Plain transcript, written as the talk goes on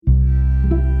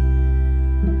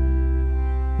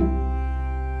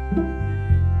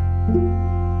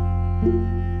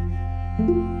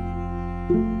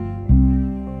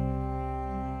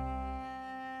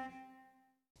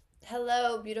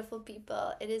beautiful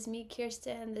people. It is me,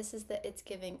 Kirsten. This is the It's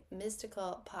Giving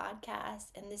Mystical podcast,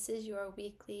 and this is your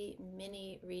weekly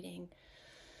mini reading.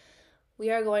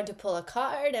 We are going to pull a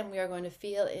card and we are going to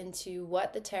feel into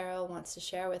what the tarot wants to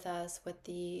share with us, what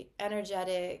the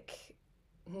energetic,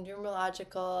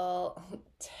 numerological,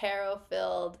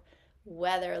 tarot-filled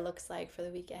weather looks like for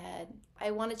the week ahead. I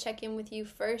want to check in with you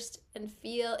first and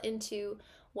feel into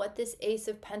what this Ace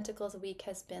of Pentacles week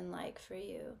has been like for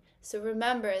you. So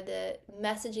remember, the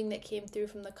messaging that came through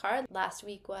from the card last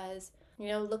week was,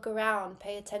 look around,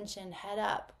 pay attention, head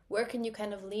up. Where can you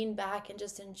kind of lean back and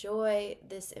just enjoy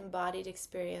this embodied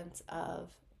experience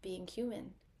of being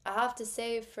human? I have to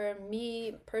say, for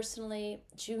me personally,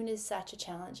 June is such a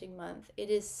challenging month.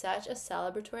 It is such a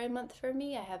celebratory month for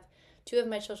me. I have 2 of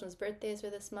my children's birthdays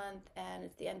are this month, and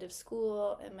it's the end of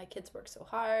school, and my kids work so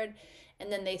hard,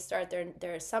 and then they start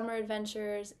their summer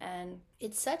adventures, and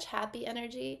it's such happy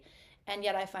energy, and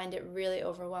yet I find it really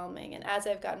overwhelming. And as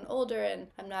I've gotten older, and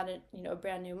I'm not a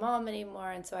brand new mom anymore,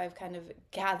 and so I've kind of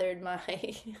gathered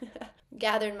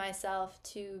myself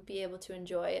to be able to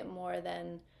enjoy it more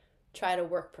than try to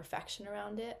work perfection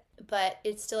around it. But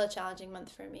it's still a challenging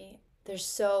month for me. There's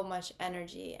so much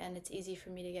energy, and it's easy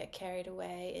for me to get carried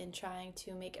away in trying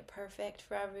to make it perfect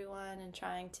for everyone and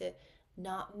trying to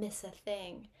not miss a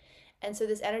thing. And so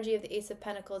this energy of the Ace of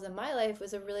Pentacles in my life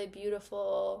was a really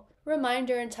beautiful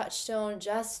reminder and touchstone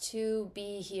just to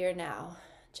be here now.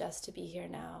 Just to be here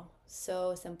now.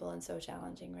 So simple and so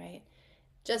challenging, right?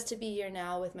 Just to be here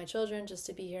now with my children, just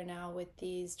to be here now with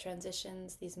these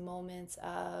transitions, these moments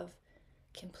of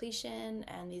completion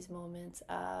and these moments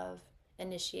of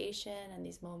initiation and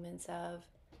these moments of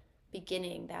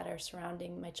beginning that are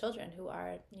surrounding my children, who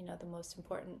are, the most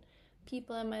important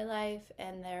people in my life,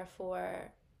 and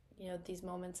therefore, these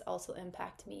moments also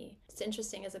impact me. It's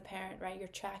interesting as a parent, right? You're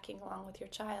tracking along with your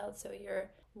child, so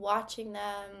you're watching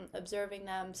them, observing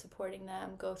them, supporting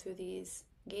them go through these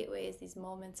gateways, these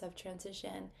moments of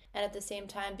transition, and at the same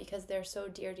time, because they're so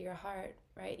dear to your heart,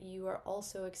 right, you are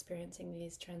also experiencing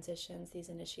these transitions, these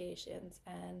initiations.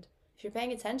 And if you're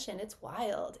paying attention, it's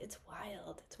wild. It's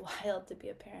wild to be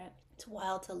a parent. It's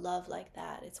wild to love like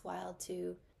that. It's wild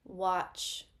to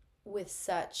watch with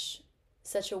such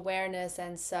awareness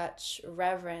and such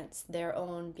reverence their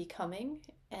own becoming,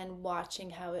 and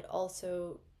watching how it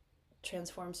also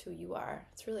transforms who you are.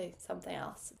 It's really something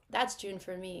else. That's June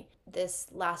for me. This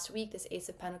last week, this Ace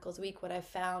of Pentacles week, what I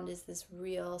found is this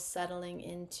real settling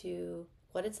into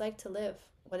what it's like to live,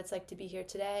 what it's like to be here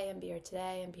today and be here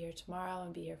today and be here tomorrow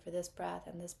and be here for this breath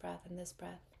and this breath and this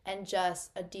breath. And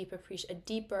just a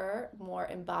deeper, more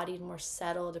embodied, more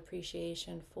settled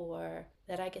appreciation for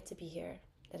that I get to be here,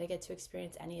 that I get to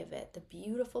experience any of it, the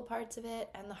beautiful parts of it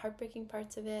and the heartbreaking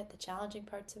parts of it, the challenging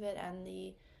parts of it and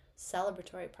the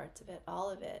celebratory parts of it, all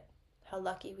of it. How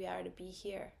lucky we are to be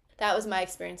here. That was my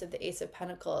experience of the Ace of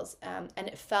Pentacles, and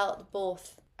it felt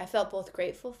both. I felt both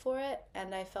grateful for it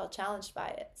and I felt challenged by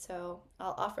it. So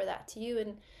I'll offer that to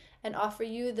you and offer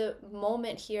you the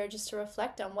moment here just to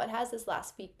reflect on what has this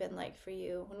last week been like for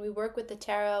you. When we work with the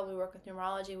tarot, we work with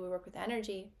numerology, we work with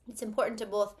energy, it's important to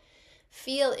both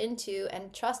feel into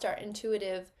and trust our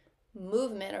intuitive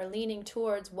movement or leaning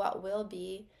towards what will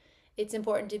be. It's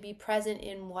important to be present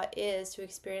in what is, to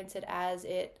experience it as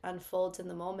it unfolds in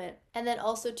the moment, and then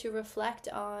also to reflect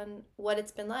on what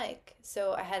it's been like.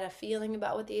 So I had a feeling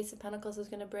about what the Ace of Pentacles was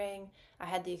going to bring. I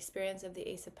had the experience of the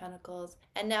Ace of Pentacles,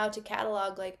 and now to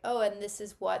catalog and this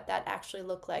is what that actually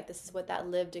looked like. This is what that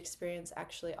lived experience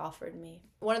actually offered me.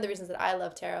 One of the reasons that I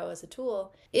love tarot as a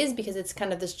tool is because it's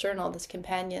kind of this journal, this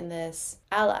companion, this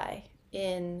ally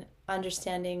in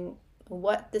understanding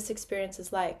what this experience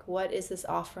is like. What is this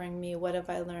offering me? What have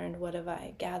I learned? What have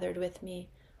I gathered with me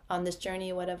on this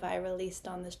journey? What have I released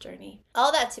on this journey?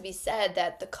 All that to be said,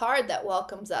 that the card that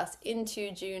welcomes us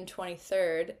into June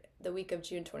 23rd, the week of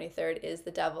June 23rd, is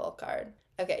the Devil card.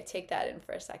 Okay, take that in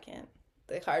for a second.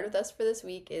 The card with us for this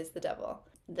week is the Devil.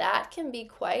 That can be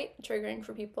quite triggering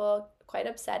for people, quite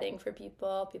upsetting for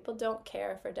people. People don't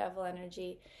care for devil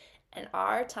energy. And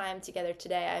our time together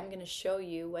today, I'm going to show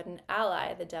you what an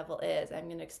ally the devil is. I'm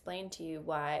going to explain to you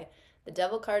why the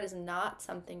Devil card is not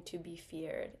something to be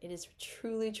feared. It is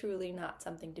truly, truly not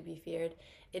something to be feared.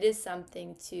 It is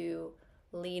something to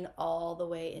lean all the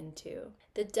way into.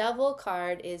 The Devil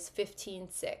card is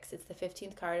 15-6. It's the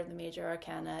 15th card of the major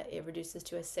arcana. It reduces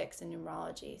to a 6 in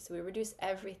numerology. So we reduce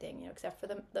everything, except for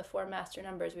the 4 master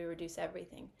numbers, we reduce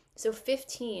everything. So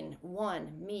 15,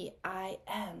 1, me, I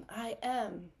am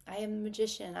the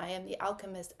magician, I am the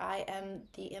alchemist, I am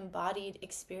the embodied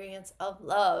experience of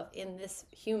love in this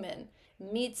human,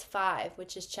 meets 5,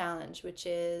 which is challenge, which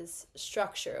is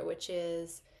structure, which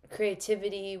is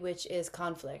creativity, which is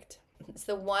conflict. It's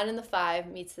the 1 and the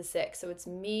 5 meets the 6. So it's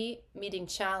me meeting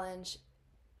challenge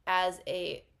as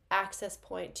a access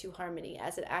point to harmony,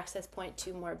 as an access point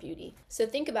to more beauty. So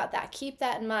think about that. Keep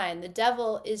that in mind. The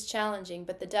devil is challenging,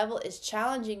 but the devil is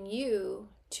challenging you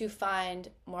to find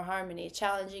more harmony,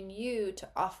 challenging you to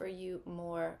offer you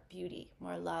more beauty,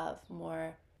 more love,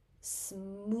 more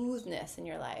smoothness in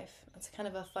your life. That's kind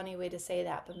of a funny way to say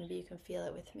that, but maybe you can feel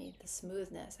it with me. The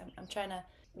smoothness. I'm trying to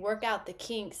work out the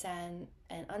kinks and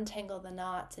untangle the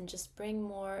knots and just bring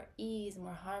more ease,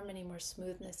 more harmony, more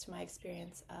smoothness to my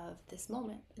experience of this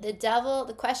moment. The devil,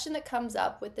 the question that comes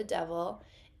up with the devil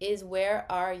is, where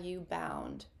are you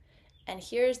bound? And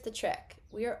here's the trick.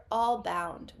 We are all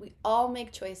bound. We all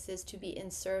make choices to be in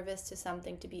service to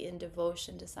something, to be in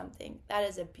devotion to something. That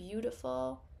is a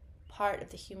beautiful part of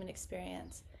the human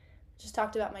experience. Just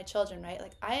talked about my children, right?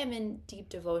 Like, I am in deep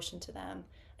devotion to them.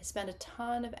 I spend a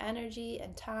ton of energy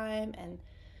and time and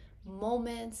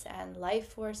moments and life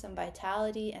force and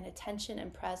vitality and attention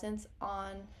and presence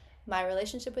on my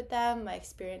relationship with them, my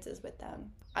experiences with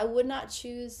them. I would not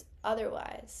choose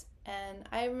otherwise. And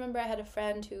I remember I had a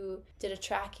friend who did a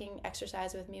tracking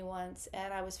exercise with me once,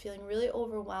 and I was feeling really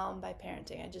overwhelmed by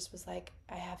parenting. I just was like,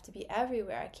 I have to be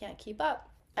everywhere. I can't keep up.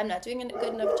 I'm not doing a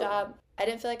good enough job. I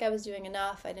didn't feel like I was doing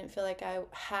enough. I didn't feel like I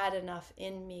had enough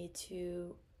in me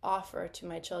to offer to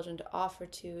my children, to offer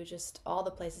to just all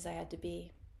the places I had to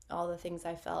be, all the things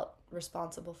I felt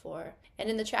responsible for. And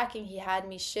in the tracking, he had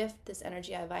me shift this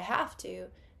energy of I have to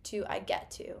I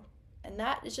get to. And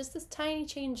that is just this tiny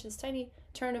change, this tiny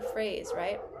turn of phrase,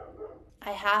 right?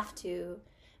 I have to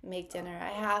make dinner. I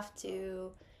have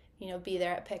to, be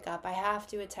there at pickup. I have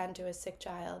to attend to a sick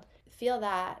child. Feel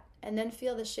that, and then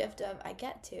feel the shift of I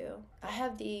get to. I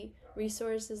have the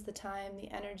resources, the time,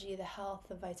 the energy, the health,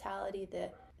 the vitality,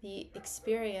 the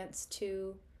experience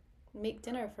to make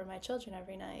dinner for my children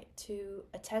every night, to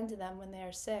attend to them when they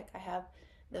are sick. I have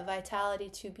the vitality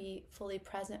to be fully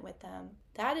present with them.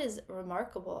 That is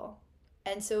remarkable.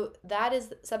 And so that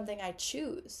is something I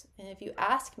choose. And if you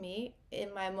ask me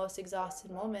in my most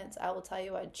exhausted moments, I will tell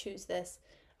you I'd choose this.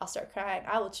 I'll start crying.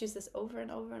 I will choose this over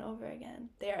and over and over again.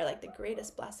 They are like the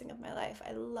greatest blessing of my life.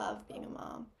 I love being a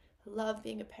mom. I love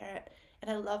being a parent.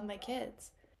 And I love my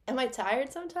kids. Am I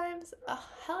tired sometimes? Oh,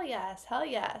 hell yes. Hell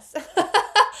yes.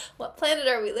 What planet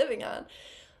are we living on?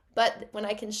 But when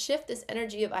I can shift this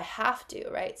energy of I have to,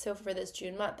 right? So for this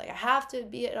June month, like I have to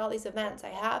be at all these events. I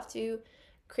have to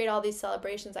create all these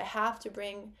celebrations. I have to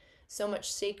bring so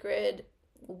much sacred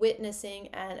witnessing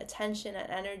and attention and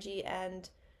energy and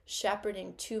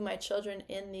shepherding to my children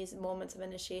in these moments of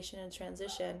initiation and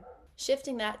transition.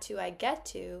 Shifting that to I get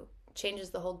to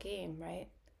changes the whole game, right?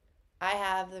 I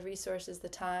have the resources, the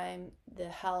time, the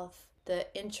health, the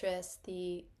interest,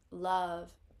 the love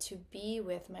to be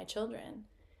with my children,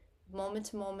 moment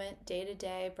to moment, day to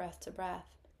day, breath to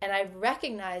breath. And I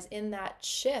recognize in that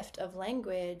shift of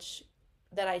language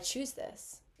that I choose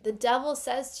this. The devil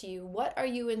says to you, what are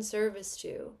you in service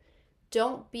to?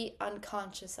 Don't be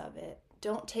unconscious of it.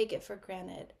 Don't take it for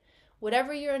granted.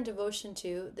 Whatever you're in devotion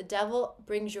to, the devil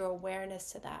brings your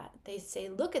awareness to that. They say,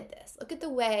 look at this. Look at the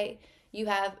way you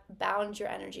have bound your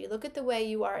energy. Look at the way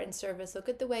you are in service. Look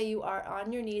at the way you are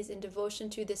on your knees in devotion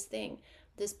to this thing,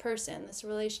 this person, this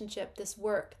relationship, this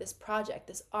work, this project,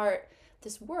 this art,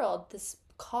 this world, this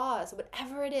cause,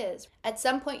 whatever it is. At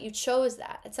some point you chose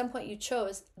that. At some point you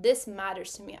chose, this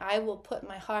matters to me. I will put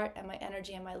my heart and my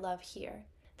energy and my love here.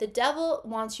 The devil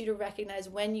wants you to recognize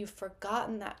when you've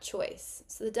forgotten that choice.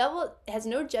 So the devil has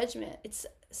no judgment. It's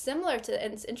similar to,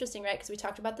 and it's interesting, right? Because we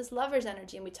talked about this lover's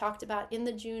energy, and we talked about in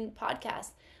the June podcast,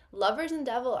 lovers and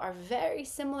devil are very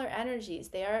similar energies.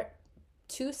 They are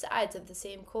two sides of the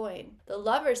same coin. The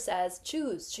lover says,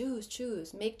 choose, choose,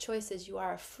 choose. Make choices. You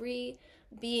are a free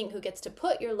being who gets to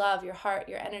put your love, your heart,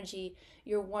 your energy,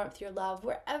 your warmth, your love,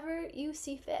 wherever you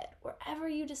see fit, wherever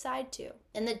you decide to.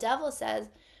 And the devil says,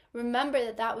 remember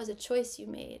that that was a choice you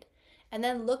made. And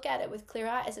then look at it with clear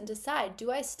eyes and decide, do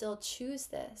I still choose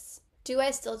this? Do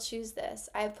I still choose this?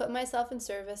 I have put myself in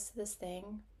service to this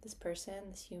thing, this person,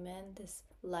 this human, this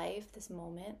life, this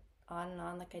moment, on and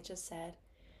on, like I just said.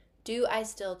 Do I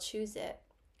still choose it?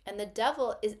 And the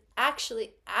devil is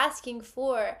actually asking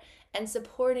for and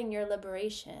supporting your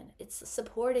liberation. It's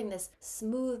supporting this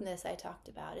smoothness I talked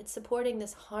about. It's supporting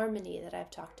this harmony that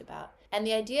I've talked about. And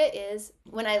the idea is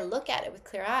when I look at it with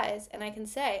clear eyes and I can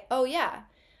say, oh yeah,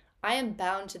 I am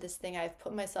bound to this thing. I've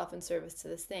put myself in service to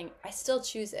this thing. I still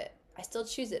choose it. I still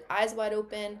choose it. Eyes wide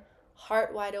open,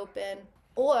 heart wide open.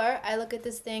 Or I look at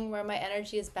this thing where my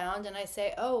energy is bound and I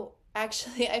say, oh,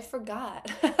 Actually, I forgot.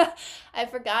 I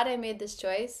forgot I made this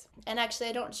choice. And actually,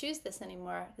 I don't choose this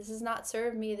anymore. This does not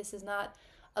serve me. This is not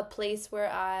a place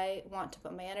where I want to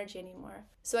put my energy anymore.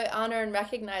 So I honor and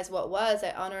recognize what was.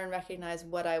 I honor and recognize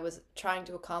what I was trying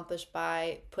to accomplish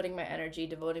by putting my energy,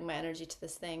 devoting my energy to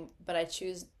this thing. But I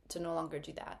choose to no longer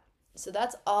do that. So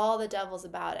that's all the devil's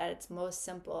about at its most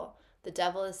simple. The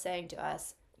devil is saying to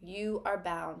us, you are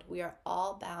bound. We are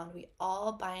all bound. We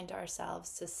all bind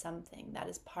ourselves to something. That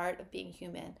is part of being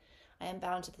human. I am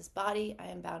bound to this body. I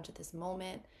am bound to this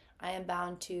moment. I am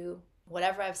bound to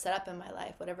whatever I've set up in my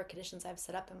life, whatever conditions I've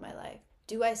set up in my life.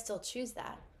 Do I still choose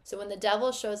that? So when the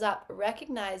devil shows up,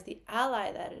 recognize the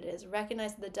ally that it is.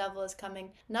 Recognize that the devil is coming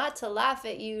not to laugh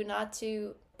at you, not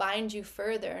to bind you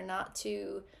further, not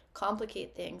to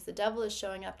complicate things. The devil is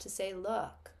showing up to say,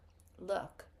 look.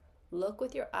 Look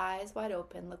with your eyes wide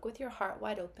open, look with your heart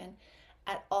wide open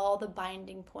at all the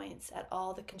binding points, at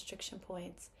all the constriction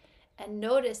points, and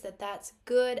notice that that's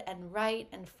good and right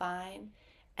and fine.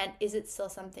 And is it still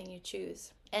something you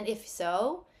choose? And if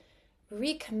so,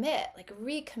 recommit,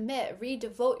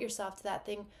 redevote yourself to that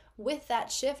thing with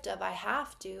that shift of I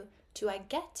have to I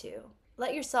get to.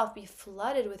 Let yourself be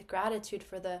flooded with gratitude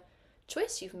for the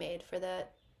choice you've made, for the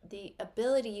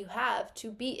ability you have to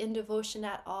be in devotion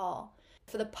at all,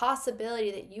 for the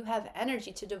possibility that you have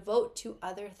energy to devote to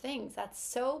other things. That's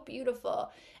so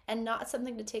beautiful and not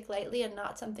something to take lightly and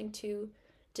not something to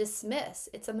dismiss.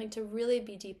 It's something to really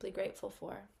be deeply grateful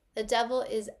for. The devil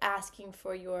is asking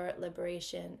for your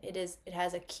liberation. It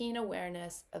has a keen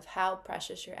awareness of how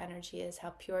precious your energy is,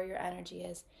 how pure your energy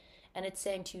is, and it's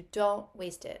saying to you, don't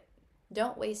waste it.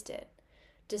 Don't waste it.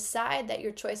 Decide that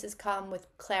your choices come with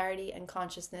clarity and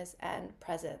consciousness and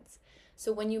presence.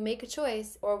 So when you make a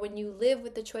choice or when you live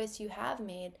with the choice you have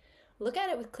made, look at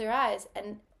it with clear eyes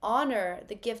and honor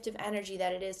the gift of energy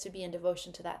that it is to be in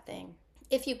devotion to that thing.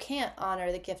 If you can't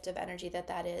honor the gift of energy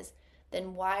that is,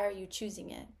 then why are you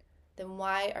choosing it? Then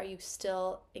why are you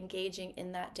still engaging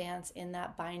in that dance, in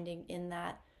that binding, in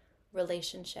that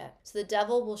relationship? So the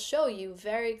devil will show you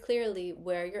very clearly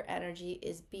where your energy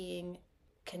is being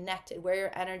connected, where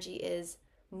your energy is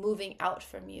moving out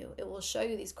from you. It will show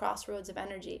you these crossroads of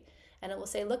energy. And it will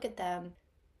say, look at them,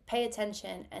 pay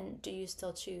attention, and do you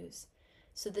still choose?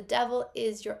 So the devil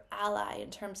is your ally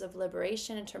in terms of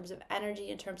liberation, in terms of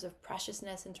energy, in terms of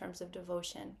preciousness, in terms of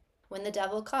devotion. When the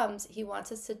devil comes, he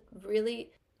wants us to really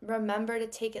remember to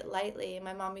take it lightly.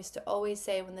 My mom used to always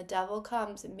say, when the devil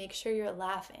comes, make sure you're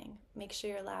laughing. Make sure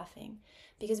you're laughing.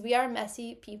 Because we are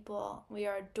messy people. We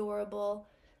are adorable,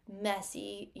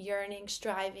 messy, yearning,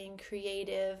 striving,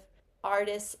 creative,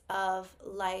 artists of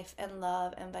life and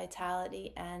love and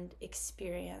vitality and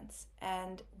experience,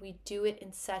 and we do it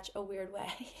in such a weird way.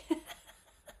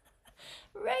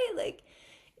 Right? Like,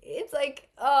 it's like,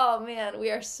 oh man,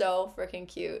 we are so freaking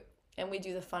cute and we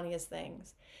do the funniest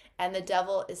things, and the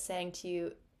devil is saying to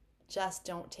you, just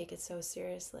don't take it so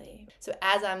seriously. So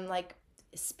as I'm like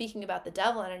speaking about the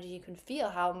devil energy, you can feel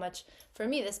how much for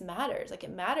me this matters. Like, it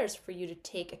matters for you to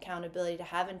take accountability, to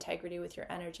have integrity with your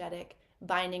energetic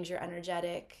bindings, your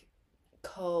energetic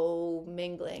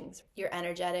co-minglings, your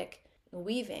energetic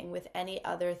weaving with any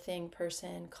other thing,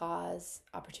 person, cause,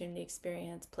 opportunity,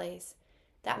 experience, place.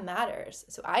 That matters.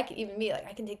 So I can, even me, like,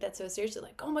 I can take that so seriously,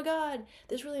 like, oh my God,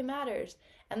 this really matters.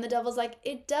 And the devil's like,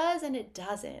 it does and it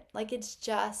doesn't. Like, it's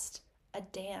just a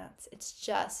dance. It's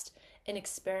just an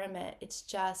experiment. It's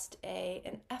just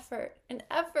an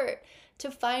effort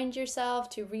to find yourself,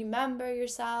 to remember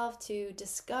yourself, to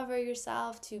discover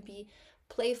yourself, to be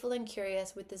playful and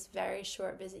curious with this very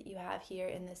short visit you have here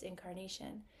in this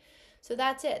incarnation. So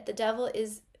that's it. The devil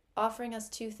is offering us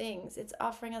two things. It's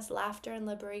offering us laughter and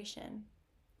liberation.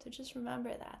 So just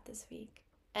remember that this week.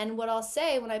 And what I'll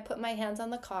say when I put my hands on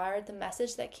the card, the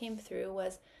message that came through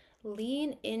was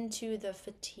lean into the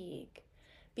fatigue.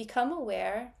 Become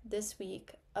aware this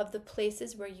week of the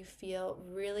places where you feel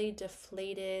really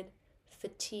deflated,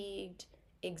 fatigued,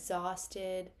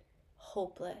 exhausted,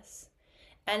 hopeless.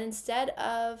 And instead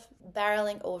of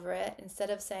barreling over it, instead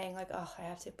of saying like, oh, I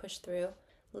have to push through,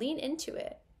 lean into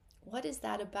it. What is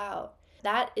that about?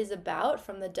 That is about,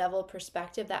 from the devil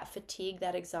perspective, that fatigue,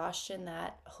 that exhaustion,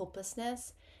 that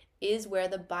hopelessness is where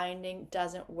the binding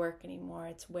doesn't work anymore.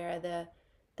 It's where the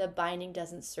binding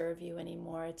doesn't serve you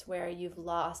anymore. It's where you've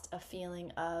lost a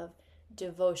feeling of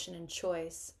devotion and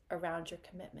choice around your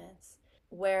commitments.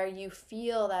 Where you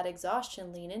feel that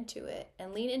exhaustion, lean into it.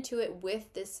 And lean into it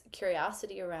with this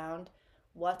curiosity around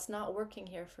what's not working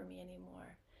here for me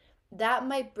anymore. That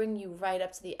might bring you right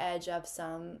up to the edge of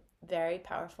some very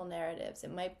powerful narratives.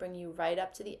 It might bring you right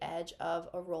up to the edge of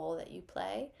a role that you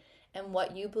play. and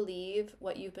what you believe,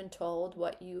 what you've been told,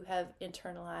 what you have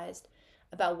internalized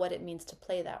about what it means to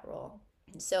play that role.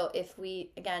 So if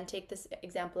we, again, take this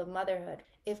example of motherhood,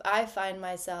 if I find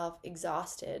myself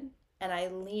exhausted and I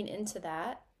lean into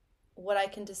that, what I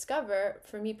can discover,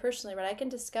 for me personally, right, I can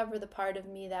discover the part of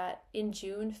me that in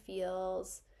June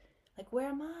feels like, where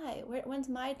am I? When's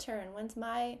my turn?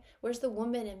 Where's the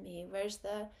woman in me? Where's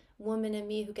the woman in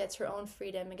me who gets her own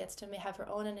freedom and gets to have her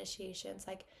own initiations?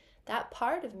 Like, that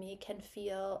part of me can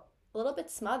feel a little bit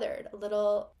smothered, a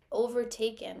little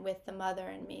overtaken with the mother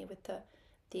in me, with the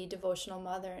devotional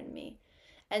mother in me.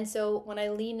 And so when I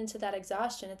lean into that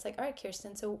exhaustion, it's like, all right,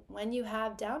 Kirsten, so when you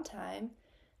have downtime,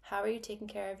 how are you taking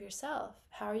care of yourself?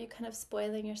 How are you kind of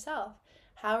spoiling yourself?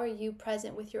 How are you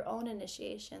present with your own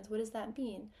initiations? What does that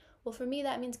mean? Well, for me,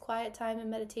 that means quiet time and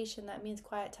meditation. That means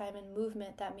quiet time and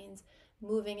movement. That means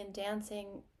moving and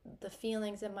dancing the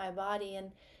feelings in my body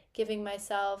and giving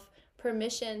myself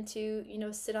permission to,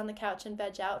 sit on the couch and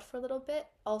veg out for a little bit.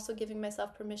 Also giving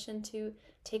myself permission to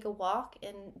take a walk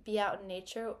and be out in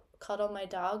nature, cuddle my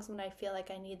dogs when I feel like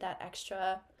I need that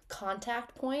extra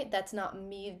contact point. That's not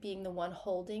me being the one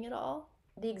holding it all.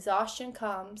 The exhaustion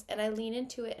comes and I lean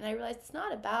into it and I realize it's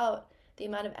not about the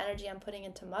amount of energy I'm putting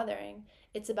into mothering.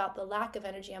 It's about the lack of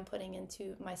energy I'm putting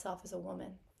into myself as a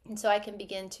woman. And so I can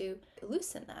begin to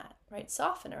loosen that, right?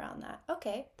 Soften around that.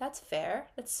 Okay, that's fair.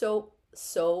 That's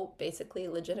so basically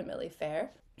legitimately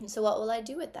fair. And so what will I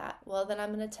do with that? Well, then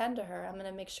I'm going to tend to her. I'm going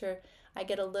to make sure I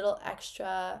get a little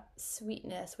extra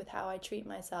sweetness with how I treat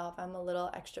myself. I'm a little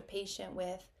extra patient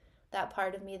with that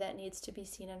part of me that needs to be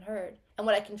seen and heard. And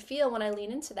what I can feel when I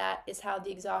lean into that is how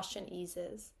the exhaustion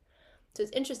eases. So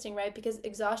it's interesting, right? Because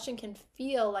exhaustion can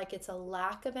feel like it's a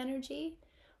lack of energy,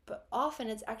 but often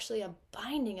it's actually a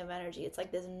binding of energy. It's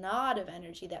like this knot of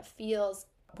energy that feels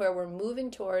where we're moving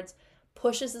towards,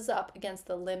 pushes us up against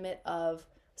the limit of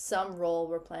some role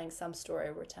we're playing, some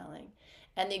story we're telling.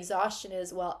 And the exhaustion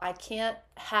is, well, I can't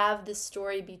have this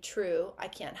story be true. I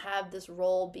can't have this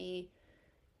role be,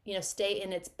 stay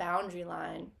in its boundary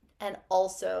line and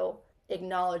also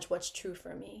acknowledge what's true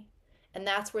for me. And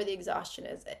that's where the exhaustion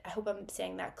is. I hope I'm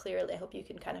saying that clearly. I hope you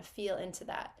can kind of feel into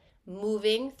that.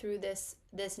 Moving through this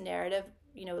narrative,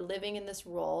 living in this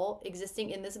role, existing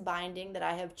in this binding that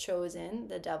I have chosen,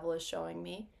 the devil is showing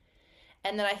me.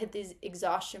 And then I hit these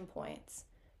exhaustion points.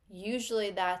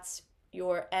 Usually that's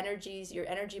your energies, your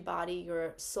energy body,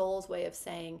 your soul's way of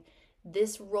saying,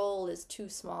 this role is too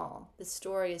small. This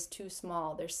story is too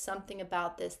small. There's something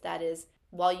about this that is,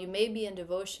 while you may be in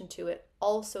devotion to it,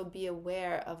 also be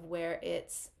aware of where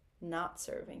it's not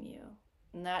serving you.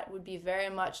 And that would be very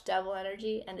much devil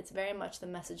energy, and it's very much the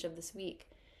message of this week.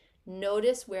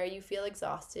 Notice where you feel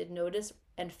exhausted. Notice,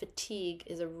 and fatigue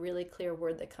is a really clear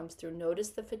word that comes through. Notice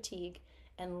the fatigue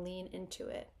and lean into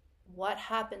it. What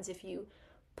happens if you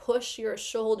push your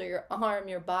shoulder, your arm,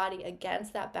 your body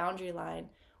against that boundary line?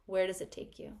 Where does it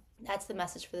take you? That's the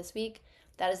message for this week.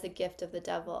 That is the gift of the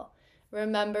devil.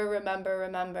 Remember,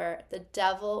 the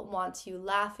devil wants you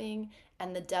laughing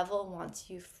and the devil wants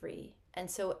you free. And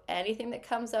so anything that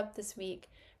comes up this week,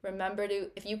 remember to,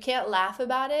 if you can't laugh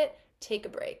about it, take a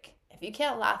break. If you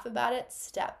can't laugh about it,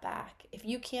 step back. If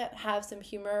you can't have some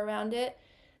humor around it,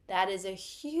 that is a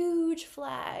huge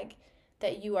flag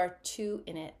that you are too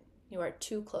in it. You are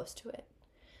too close to it.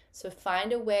 So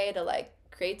find a way to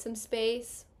create some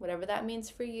space, whatever that means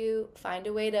for you. Find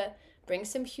a way to bring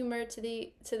some humor to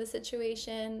the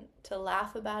situation, to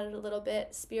laugh about it a little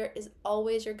bit. Spirit is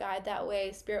always your guide that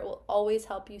way. Spirit will always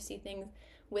help you see things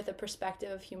with a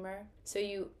perspective of humor. So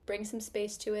you bring some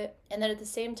space to it. And then at the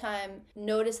same time,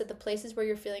 notice that the places where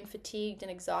you're feeling fatigued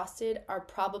and exhausted are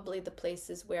probably the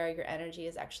places where your energy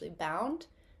is actually bound,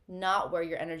 not where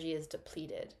your energy is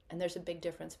depleted. And there's a big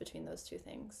difference between those two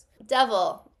things.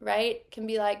 Devil, right, can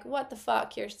be like, what the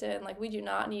fuck, Kirsten? We do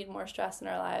not need more stress in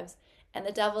our lives. And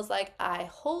the devil's like, I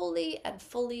wholly and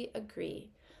fully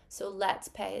agree. So let's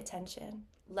pay attention.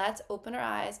 Let's open our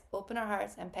eyes, open our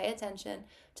hearts, and pay attention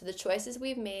to the choices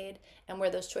we've made and where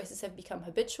those choices have become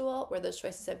habitual, where those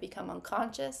choices have become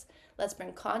unconscious. Let's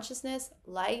bring consciousness,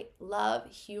 light, love,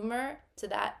 humor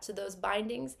to those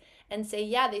bindings and say,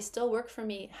 yeah, they still work for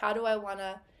me. How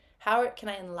can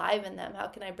I enliven them? How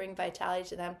can I bring vitality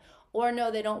to them? Or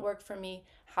no, they don't work for me.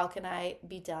 How can I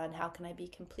be done? How can I be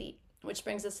complete? Which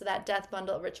brings us to that death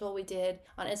bundle ritual we did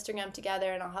on Instagram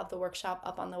together, and I'll have the workshop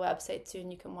up on the website soon.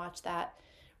 You can watch that.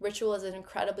 Ritual is an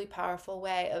incredibly powerful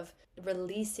way of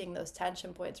releasing those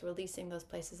tension points, releasing those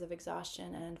places of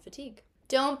exhaustion and fatigue.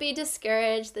 Don't be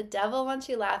discouraged. The devil wants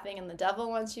you laughing and the devil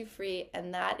wants you free,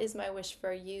 and that is my wish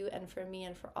for you and for me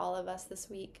and for all of us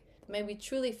this week. May we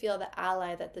truly feel the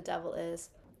ally that the devil is.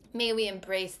 May we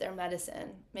embrace their medicine.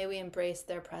 May we embrace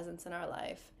their presence in our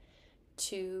life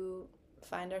to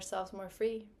find ourselves more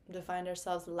free, to find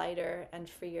ourselves lighter and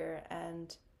freer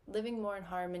and living more in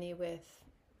harmony with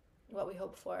what we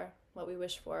hope for, what we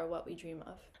wish for, what we dream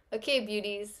of. Okay,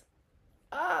 beauties.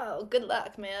 Oh, good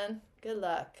luck, man. Good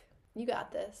luck. You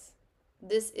got this.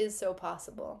 This is so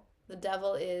possible. The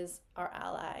devil is our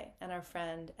ally and our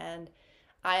friend, and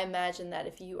I imagine that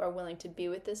if you are willing to be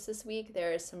with this week,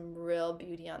 there is some real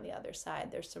beauty on the other side.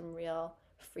 There's some real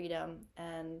freedom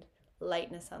and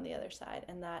lightness on the other side.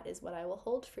 And that is what I will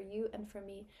hold for you and for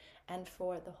me and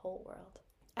for the whole world.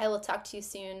 I will talk to you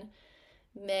soon.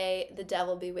 May the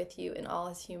devil be with you in all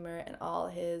his humor and all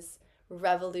his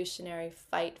revolutionary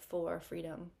fight for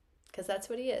freedom. Because that's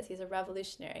what he is. He's a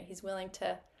revolutionary. He's willing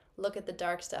to look at the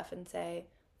dark stuff and say,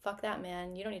 fuck that,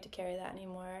 man. You don't need to carry that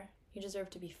anymore. You deserve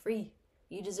to be free.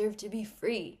 You deserve to be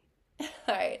free. All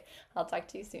right. I'll talk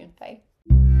to you soon. Bye.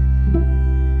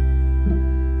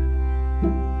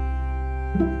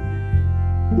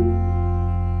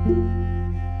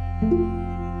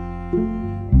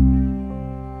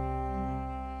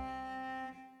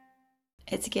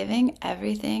 It's giving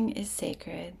everything is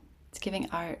sacred. It's giving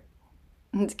art.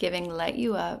 It's giving light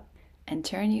you up and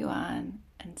turn you on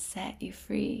and set you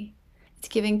free. It's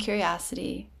giving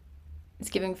curiosity. It's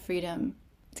giving freedom.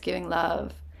 It's giving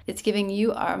love. It's giving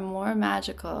you are more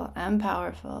magical and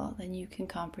powerful than you can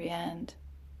comprehend.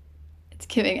 It's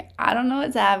giving, I don't know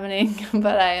what's happening,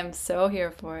 but I am so here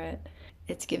for it.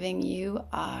 It's giving you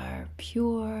are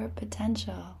pure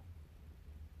potential.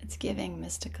 It's giving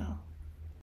mystical.